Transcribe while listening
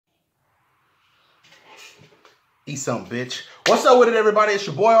Eat something, bitch. What's up with it, everybody? It's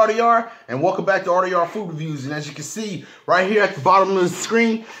your boy RDR, and welcome back to RDR Food Reviews. And as you can see right here at the bottom of the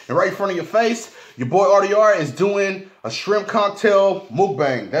screen and right in front of your face, your boy RDR is doing a shrimp cocktail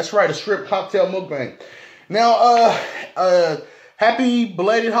mukbang. That's right, a shrimp cocktail mukbang. Now, happy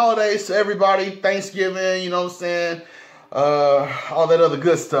belated holidays to everybody. Thanksgiving, you know what I'm saying? All that other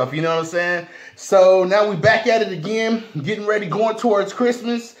good stuff, you know what I'm saying? So now we back at it again, getting ready, going towards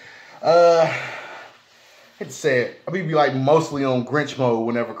Christmas. I hate to say it, I be like mostly on Grinch mode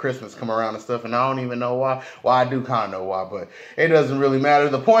whenever Christmas come around and stuff, and I don't even know why. Well, I do kind of know why, but it doesn't really matter.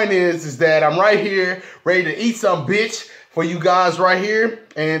 The point is that I'm right here, ready to eat some bitch for you guys right here.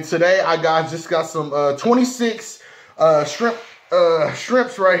 And today I just got some 26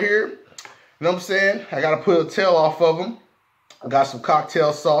 shrimps right here. You know what I'm saying? I gotta put a tail off of them. I got some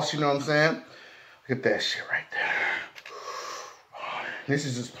cocktail sauce, you know what I'm saying? Look at that shit right there. This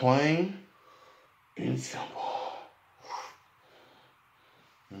is just plain and simple.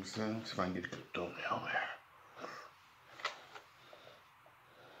 You know what I'm saying? See if I can get a good thumbnail there.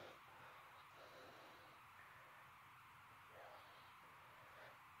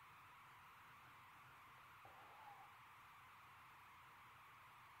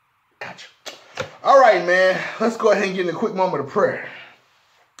 Gotcha. All right, man. Let's go ahead and get in a quick moment of prayer.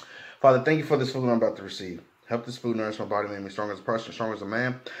 Father, thank you for this food I'm about to receive. Help this food nourish my body, make me stronger as a person, stronger as a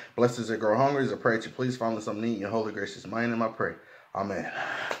man. Blessed as I grow hungry, as I pray that you please find something to eat in your holy gracious mind, and I pray. Amen.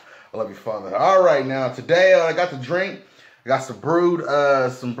 I love you, Father. All right, now today I got the drink. I got some brewed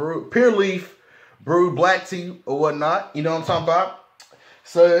Pure Leaf brewed black tea or whatnot. You know what I'm talking about?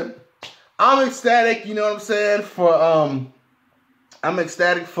 So I'm ecstatic. You know what I'm saying? I'm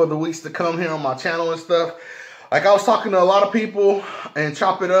ecstatic for the weeks to come here on my channel and stuff. Like I was talking to a lot of people and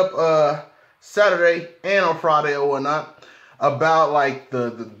Chop It Up Saturday and on Friday or whatnot about like the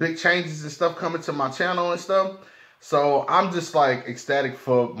big changes and stuff coming to my channel and stuff. So I'm just like ecstatic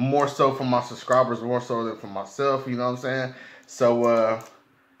for more so for my subscribers, more so than for myself. You know what I'm saying? So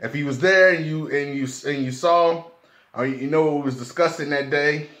if you was there and you saw, or you know what we was discussing that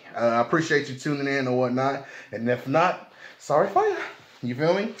day, I appreciate you tuning in or whatnot. And if not, sorry for you. You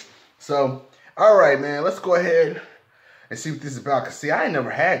feel me? So all right, man. Let's go ahead and see what this is about. Cause see, I ain't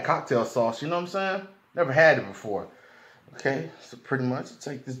never had cocktail sauce. You know what I'm saying? Never had it before. Okay, so pretty much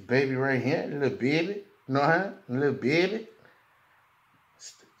take this baby right here, a little baby. You know what? A little baby.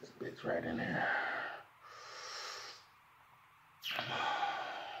 Stick this bitch right in there.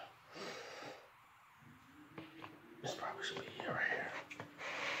 This probably should be here right here.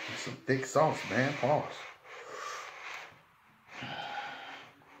 It's some thick sauce, man. Pause.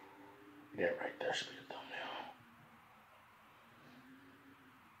 Yeah, right there should be the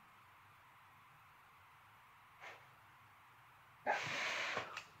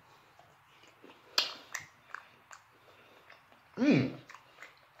thumbnail.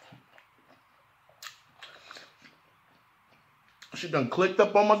 She done clicked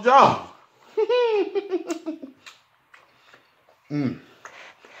up on my jaw.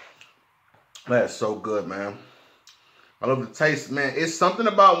 That's so good, man. I love the taste, man. It's something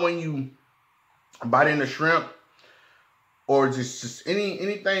about when you bite in the shrimp or just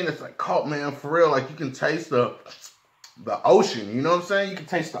anything that's like caught, man, for real. Like you can taste the ocean, you know what I'm saying? You can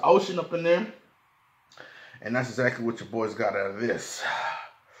taste the ocean up in there. And that's exactly what your boys got out of this.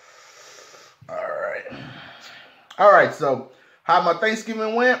 All right, so how my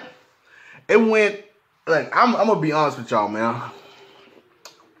Thanksgiving went? It went, like, I'm going to be honest with y'all, man.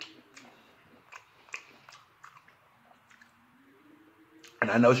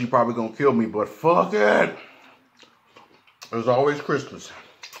 And I know she probably going to kill me, but fuck it. There's always Christmas.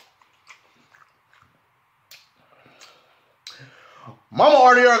 Mama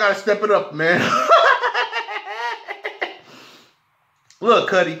RDR got to step it up, man. Look,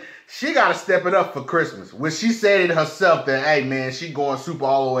 Cuddy, she got to step it up for Christmas. When she said it herself that, hey, man, she going super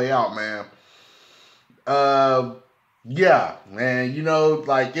all the way out, man. Yeah, man, you know,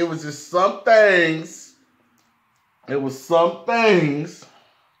 like, it was just some things. It was some things.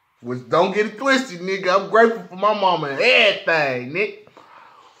 Which, don't get it twisted, nigga. I'm grateful for my mama and everything, Nick.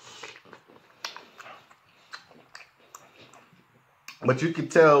 But you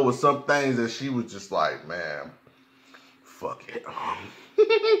could tell with some things that she was just like, man, fuck it.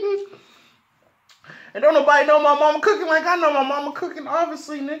 And don't nobody know my mama cooking like I know my mama cooking,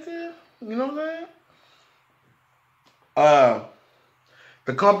 obviously, nigga. You know what I'm saying?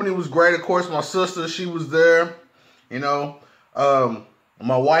 The company was great, of course. My sister, she was there. You know,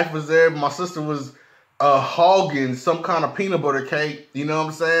 my wife was there. My sister was hogging some kind of peanut butter cake. You know what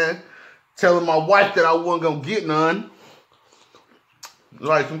I'm saying? Telling my wife that I wasn't gonna get none.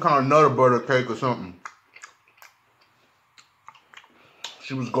 Like some kind of nutter butter cake or something.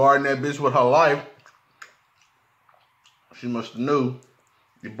 She was guarding that bitch with her life. She must have knew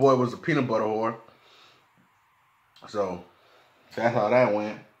your boy was a peanut butter whore. So that's how that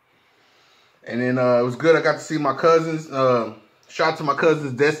went. And then it was good. I got to see my cousins. Shout out to my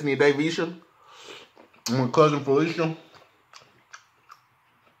cousins Destiny and Davisha. And my cousin Felicia.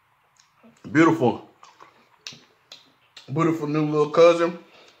 Beautiful. Beautiful new little cousin.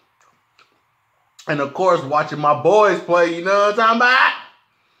 And of course, watching my boys play, you know what I'm talking about?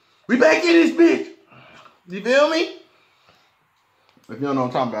 We back in this bitch. You feel me? If you don't know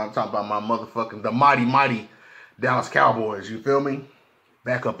what I'm talking about my motherfucking, the mighty Dallas Cowboys. You feel me?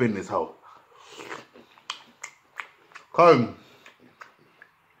 Back up in this hoe. Cousin,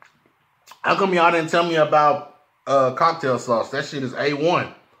 how come y'all didn't tell me about cocktail sauce? That shit is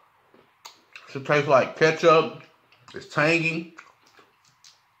A1. Should taste like ketchup. It's tangy.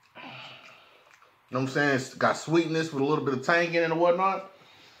 You know what I'm saying? It's got sweetness with a little bit of tang in it and whatnot.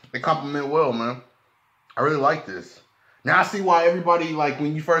 They complement well, man. I really like this. Now I see why everybody, like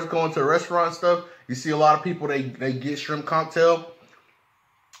when you first go into a restaurant and stuff, you see a lot of people, they get shrimp cocktail.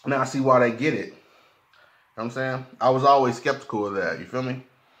 Now I see why they get it. You know what I'm saying? I was always skeptical of that. You feel me?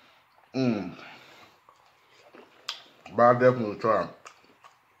 But I definitely try.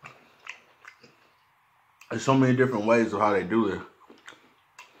 There's so many different ways of how they do it.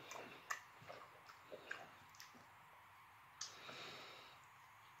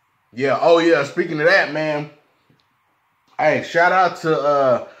 Yeah, oh yeah, speaking of that, man. Hey, shout out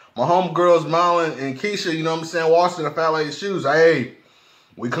to my homegirls, Marlon and Keisha, you know what I'm saying, washing the Fat Lady shoes. Hey,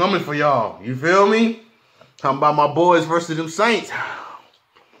 we coming for y'all. You feel me? Talking about my boys versus them Saints.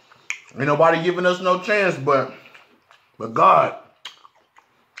 Ain't nobody giving us no chance, but God.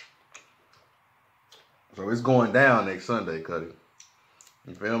 So it's going down next Sunday, Cuddy.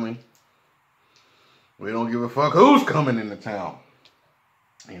 You feel me? We don't give a fuck who's coming into town.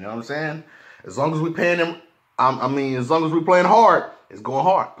 You know what I'm saying? As long as we paying them, I mean, as long as we playing hard, it's going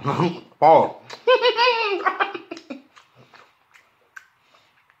hard. Paul.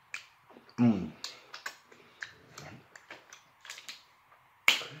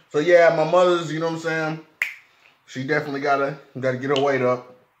 So yeah, my mother's, you know what I'm saying? She definitely gotta get her weight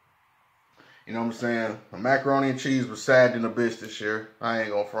up. You know what I'm saying? The macaroni and cheese was sad in the bitch this year. I ain't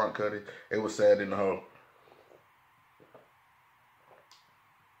gonna front cut it. It was sad in the hoe.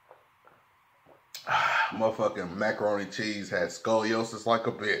 Motherfucking macaroni and cheese had scoliosis like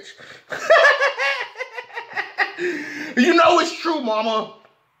a bitch. You know it's true, mama.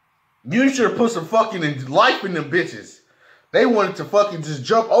 You should have put some fucking life in them bitches. They wanted to fucking just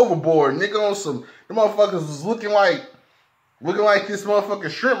jump overboard. Nigga on some, the motherfuckers was looking like this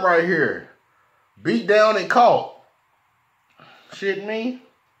motherfucking shrimp right here. Beat down and caught. Shit me?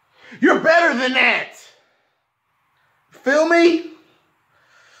 You're better than that. Feel me?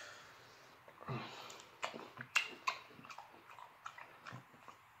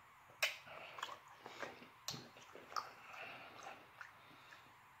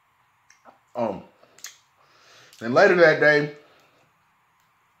 Then later that day,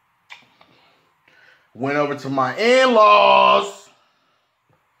 went over to my in-laws.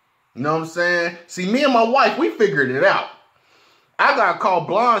 You know what I'm saying? See, me and my wife, we figured it out. I got called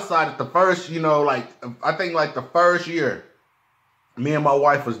blindsided the first, you know, like, I think like the first year me and my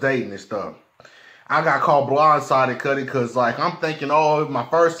wife was dating and stuff. I got called blindsided, Cuddy, because like I'm thinking, oh, my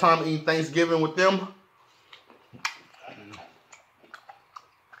first time eating Thanksgiving with them.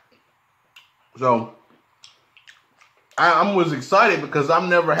 So I was excited because I've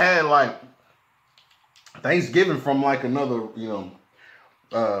never had like Thanksgiving from like another, you know,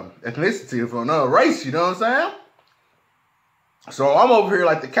 ethnicity, from another race, you know what I'm saying? So I'm over here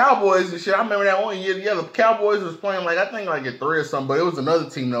like the Cowboys and shit. I remember that one year, yeah, the Cowboys was playing like, I think like at 3 or something, but it was another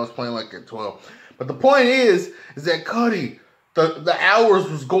team that was playing like at 12. But the point is that Cuddy, the hours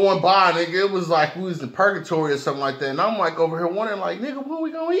was going by, nigga. It was like we was in purgatory or something like that. And I'm like over here wondering like, nigga, when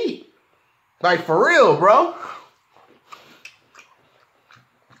we gonna eat? Like for real, bro.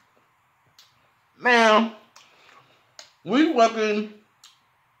 Man, we fucking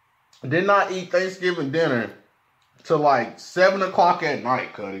did not eat Thanksgiving dinner till like 7 o'clock at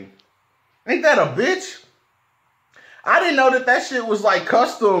night, Cuddy. Ain't that a bitch? I didn't know that shit was like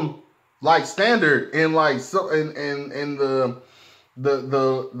custom, like standard in like in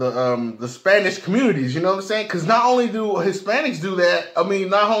the Spanish communities. You know what I'm saying? Because not only do Hispanics do that, I mean,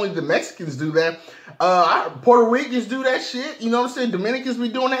 not only do Mexicans do that, Puerto Ricans do that shit. You know what I'm saying? Dominicans be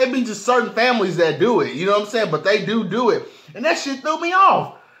doing that. It be just certain families that do it. You know what I'm saying? But they do it, and that shit threw me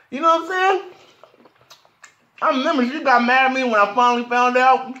off. You know what I'm saying? I remember she got mad at me when I finally found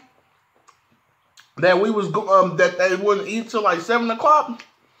out that we was that they wouldn't eat till like 7 o'clock.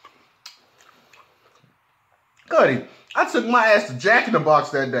 Cuddy, I took my ass to Jack in the Box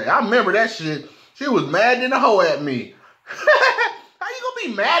that day. I remember that shit. She was mad than a hoe at me. How you gonna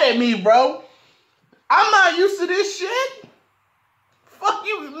be mad at me, bro? I'm not used to this shit. Fuck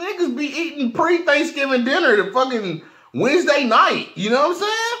you, niggas be eating pre-Thanksgiving dinner the fucking Wednesday night. You know what I'm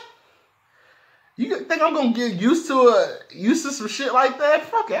saying? You think I'm gonna get used to some shit like that?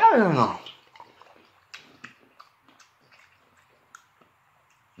 Fuck it, I don't know.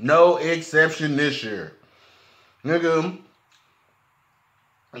 No exception this year, nigga.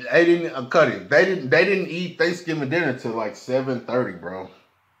 They didn't cut it. They didn't eat Thanksgiving dinner till like 7:30, bro.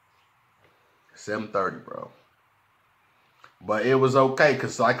 7:30, bro. But it was okay,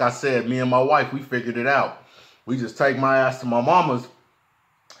 cause like I said, me and my wife, we figured it out. We just take my ass to my mama's,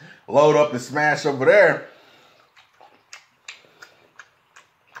 load up and smash over there.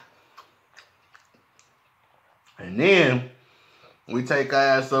 And then we take our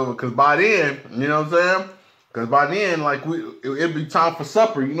ass over, cause by then, you know what I'm saying? Cause by then, like it'd be time for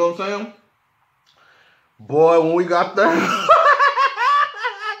supper, you know what I'm saying? Boy, when we got there,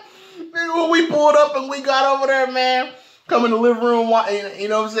 when we pulled up and we got over there, man, come in the living room, you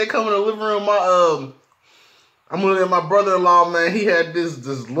know what I'm saying? Come in the living room, I'm looking at my brother-in-law, man. He had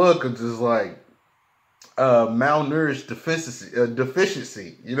this look of just like malnourished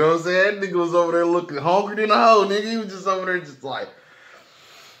deficiency. You know what I'm saying? That nigga was over there looking hungry than a hoe, nigga. He was just over there just like,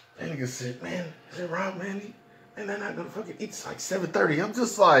 that nigga said, man, is it wrong, man? Man, they're not gonna fucking eat. It's like 7:30. I'm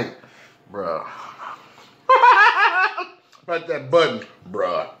just like, bruh. Press that button,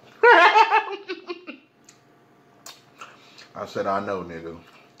 bruh. I said, I know, nigga.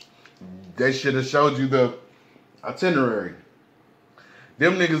 They should have showed you the itinerary.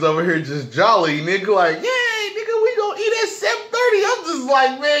 Them niggas over here just jolly, nigga, like, yeah, nigga, we gonna eat at 7:30. I'm just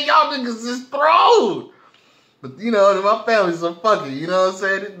like, man, y'all niggas just throwed. But, you know, my family's so fucking, you know what I'm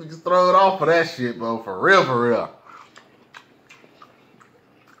saying? They niggas throw it off for that shit, bro, for real, for real.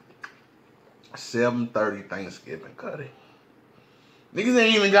 7:30 Thanksgiving, Cuddy. Niggas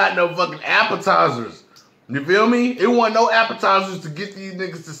ain't even got no fucking appetizers. You feel me? It wasn't no appetizers to get these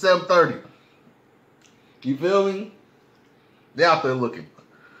niggas to 7:30. You feel me? They out there looking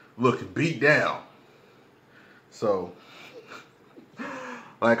beat down. So,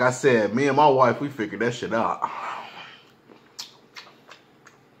 like I said, me and my wife, we figured that shit out.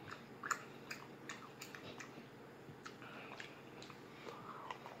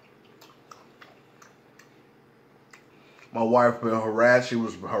 My wife been harassed. She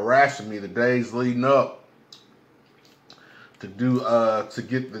was harassing me the days leading up to do to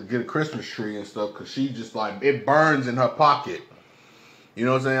get a Christmas tree and stuff, cause she just like, it burns in her pocket. You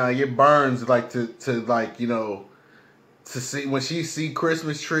know what I'm saying? Like it burns like to like, you know, to see when she see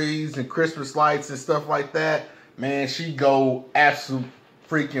Christmas trees and Christmas lights and stuff like that, man, she go absolute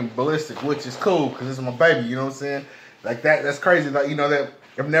freaking ballistic, which is cool because it's my baby, you know what I'm saying? Like that's crazy. Like, you know, that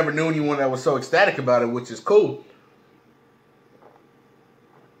I've never known anyone that was so ecstatic about it, which is cool.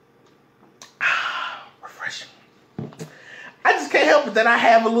 Refreshing. I just can't help it that I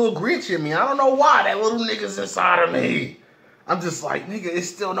have a little Grinch in me. I don't know why. That little nigga's inside of me. I'm just like, nigga, it's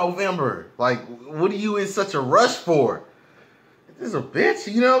still November. Like, what are you in such a rush for? This is a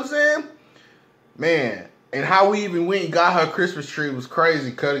bitch, you know what I'm saying? Man, and how we even went and got her Christmas tree was crazy,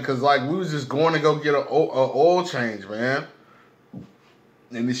 because like we was just going to go get a oil change, man.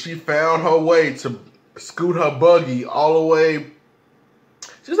 And then she found her way to scoot her buggy all the way.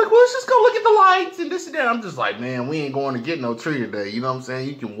 She was like, well, let's just go look at the lights and this and that. I'm just like, man, we ain't going to get no tree today. You know what I'm saying?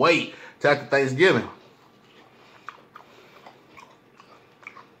 You can wait till after Thanksgiving.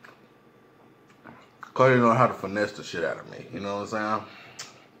 Cause you know how to finesse the shit out of me. You know what I'm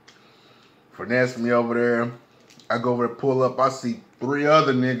saying? Finesse me over there. I go over there, pull up. I see three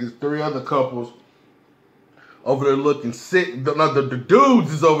other couples over there looking sick. The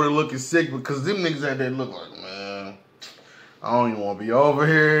dudes is over there looking sick because them niggas out there look like, man, I don't even want to be over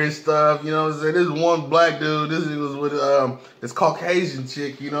here and stuff. You know what I'm saying? This one black dude. This nigga was with this Caucasian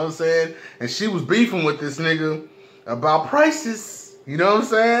chick. You know what I'm saying? And she was beefing with this nigga about prices. You know what I'm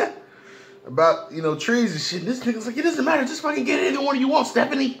saying? About, you know, trees and shit. And this nigga's like, it doesn't matter. Just fucking get any one you want,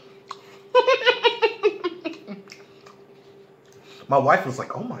 Stephanie. My wife was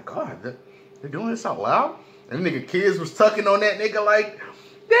like, oh my God, they're doing this out loud? And the nigga kids was tucking on that nigga like,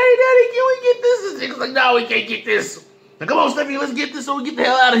 Daddy, can we get this? This nigga's like, no, we can't get this. Now, come on, Stephanie, let's get this so we get the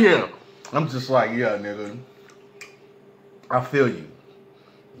hell out of here. I'm just like, yeah, nigga. I feel you.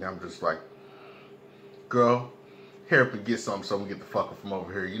 And I'm just like, girl, hurry up and get something so we get the fuck from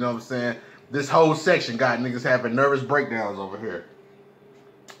over here. You know what I'm saying? This whole section got niggas having nervous breakdowns over here.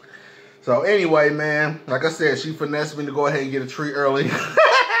 So anyway, man, like I said, she finessed me to go ahead and get a tree early.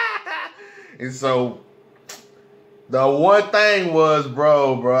 And so the one thing was,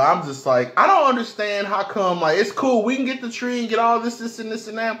 bro, I'm just like, I don't understand how come, like, it's cool, we can get the tree and get all this and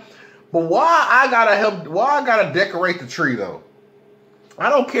that. But why I gotta decorate the tree though? I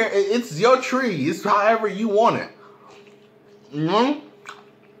don't care. It's your tree. It's however you want it. You know?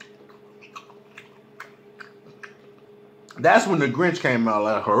 That's when the Grinch came out,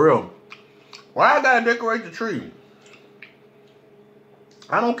 like, for real. Why I gotta decorate the tree?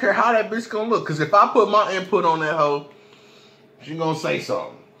 I don't care how that bitch gonna look. Because if I put my input on that hoe, she gonna say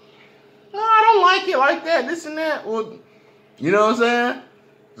something. No, I don't like it like that. This and that. Well, you know what I'm saying?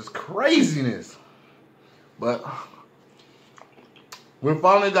 Just craziness. But we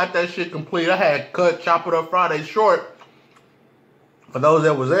finally got that shit complete. I had cut Chop It Up Friday short. For those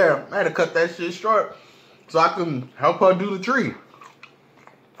that was there, I had to cut that shit short so I can help her do the tree.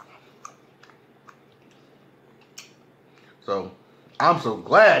 So I'm so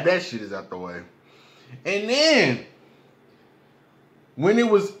glad that shit is out the way. And then when it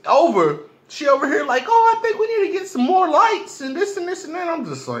was over, she over here like, oh, I think we need to get some more lights and this and that. I'm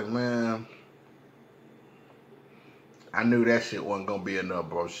just like, man, I knew that shit wasn't gonna be enough,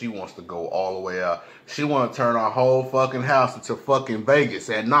 bro. She wants to go all the way out. She want to turn our whole fucking house into fucking Vegas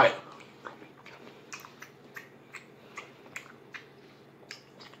at night.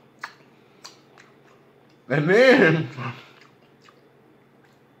 And then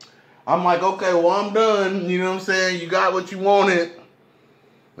I'm like, okay, well, I'm done. You know what I'm saying? You got what you wanted.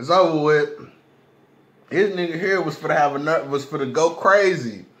 It's over with. His nigga here was for to go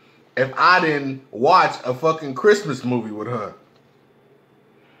crazy if I didn't watch a fucking Christmas movie with her.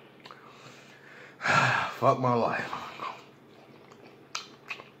 Fuck my life.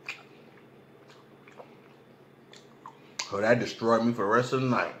 So that destroyed me for the rest of the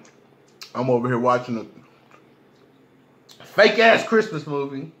night. I'm over here watching a fake ass Christmas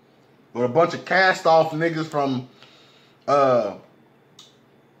movie with a bunch of cast off niggas from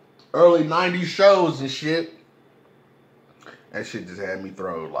early 90s shows and shit. That shit just had me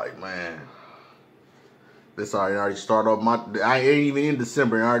thrown like, man. This already started off my, I ain't even in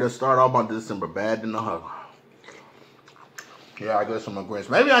December. I already started off my December bad than the hug. Yeah, I guess I'm a Grinch.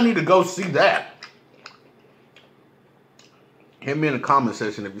 Maybe I need to go see that. Hit me in the comment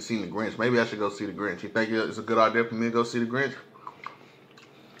section if you've seen the Grinch. Maybe I should go see the Grinch. You think it's a good idea for me to go see the Grinch?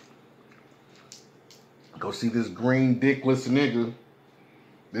 Go see this green dickless nigga.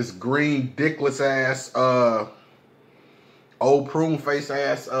 This green dickless ass, old prune face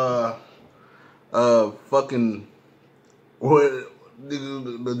ass, fucking, what,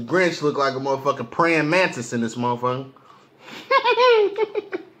 the Grinch look like a motherfucking praying mantis in this motherfucker.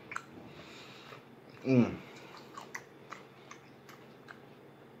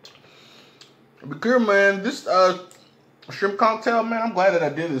 But good, man. This shrimp cocktail, man, I'm glad that I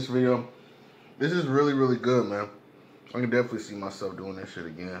did this video. This is really, really good, man. I can definitely see myself doing this shit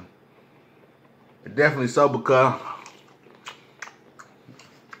again. Definitely so, because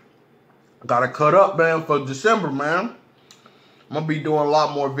I gotta cut up, man, for December, man. I'm gonna be doing a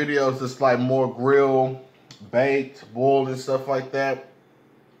lot more videos that's like more grill, baked, boiled, and stuff like that.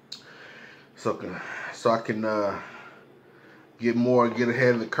 So I can get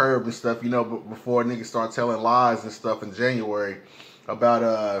ahead of the curve and stuff, you know, before niggas start telling lies and stuff in January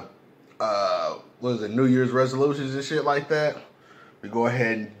about what is it, New Year's resolutions and shit like that. We go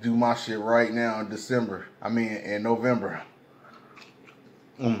ahead and do my shit right now in December. I mean, in November.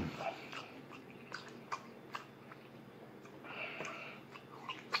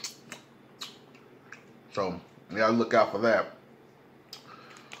 So, you gotta look out for that.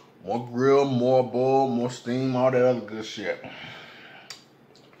 More grill, more boil, more steam, all that other good shit.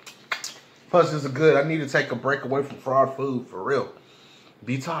 Plus, this is good. I need to take a break away from fried food, for real.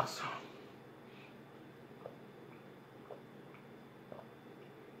 Detox.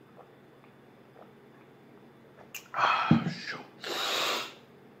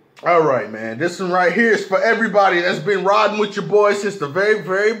 All right, man. This one right here is for everybody that's been riding with your boy since the very,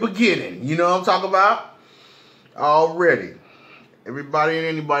 very beginning. You know what I'm talking about? Already. Everybody and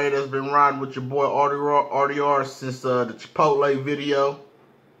anybody that's been riding with your boy RDR since the Chipotle video.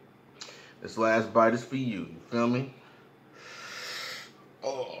 This last bite is for you. You feel me?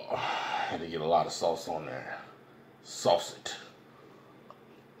 Oh, I had to get a lot of sauce on there. Sauce it.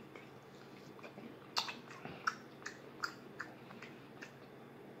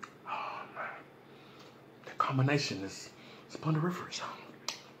 Oh, man. The combination is sponderiferous.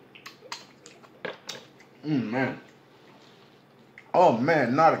 Man. Oh,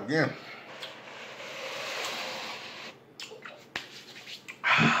 man, not again.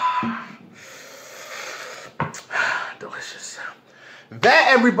 that,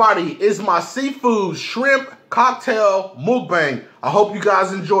 everybody, is my seafood shrimp cocktail mukbang. I hope you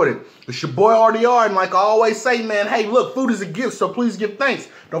guys enjoyed it. It's your boy RDR, and like I always say, man, hey, look, food is a gift, so please give thanks.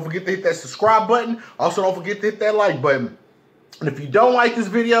 Don't forget to hit that subscribe button. Also, don't forget to hit that like button. And if you don't like this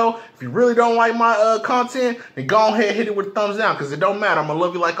video, if you really don't like my content, then go ahead and hit it with a thumbs down, because it don't matter. I'm going to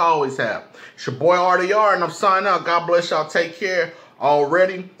love you like I always have. It's your boy RDR, and I'm signing out. God bless y'all. Take care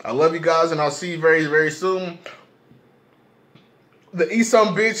already. I love you guys, and I'll see you very, very soon. The Eat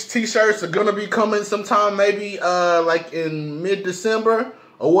Some Bitch t-shirts are going to be coming sometime, maybe like in mid-December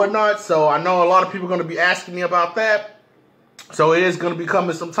or whatnot. So I know a lot of people are going to be asking me about that. So it is going to be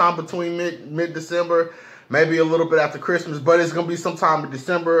coming sometime between mid-December, maybe a little bit after Christmas, but it's going to be sometime in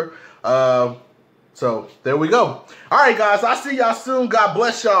December. So there we go. All right, guys, I'll see y'all soon. God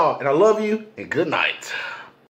bless y'all, and I love you, and good night.